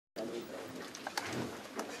And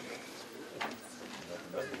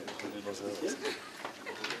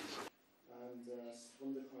one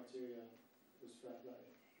of the criteria was fair play.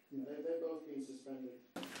 They've both been suspended.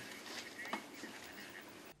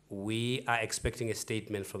 We are expecting a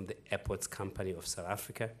statement from the Airports Company of South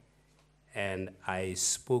Africa, and I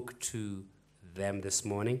spoke to them this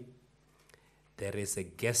morning. There is a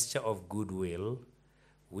gesture of goodwill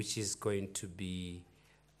which is going to be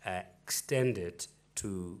extended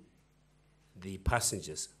to the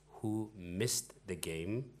passengers who missed the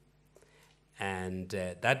game, and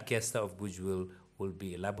that gesture of goodwill will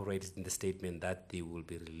be elaborated in the statement that they will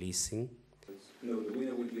be releasing. No, the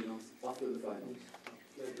winner will be announced after the finals.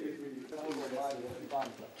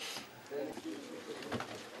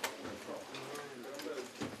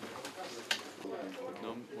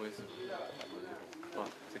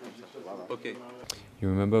 Okay. You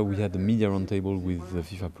remember we had the media roundtable with the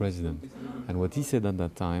FIFA president, and what he said at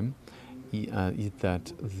that time is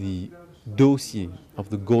that the dossier of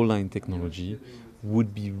the goal line technology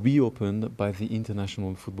would be reopened by the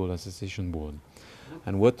International Football Association Board.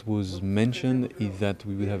 And what was mentioned is that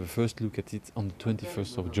we will have a first look at it on the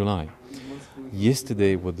 21st of July.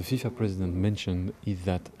 Yesterday, what the FIFA president mentioned is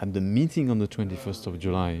that at the meeting on the 21st of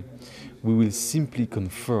July, we will simply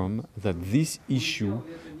confirm that this issue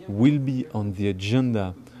will be on the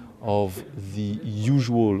agenda of the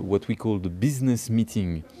usual, what we call the business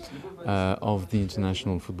meeting of the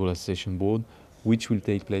International Football Association Board, which will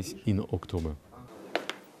take place in October.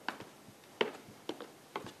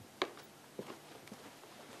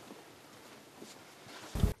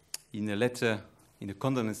 In a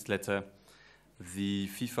condolence letter, the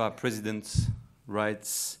FIFA president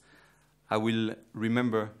writes, "I will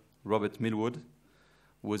remember Robert Millward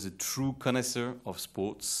was a true connoisseur of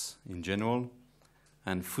sports in general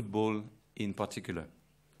and football in particular.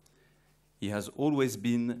 He has always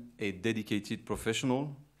been a dedicated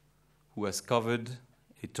professional who has covered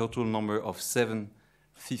a total number of 7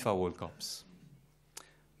 FIFA World Cups.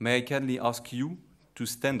 May I kindly ask you to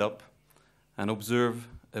stand up and observe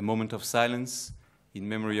a moment of silence in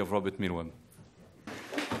memory of Robert Millward."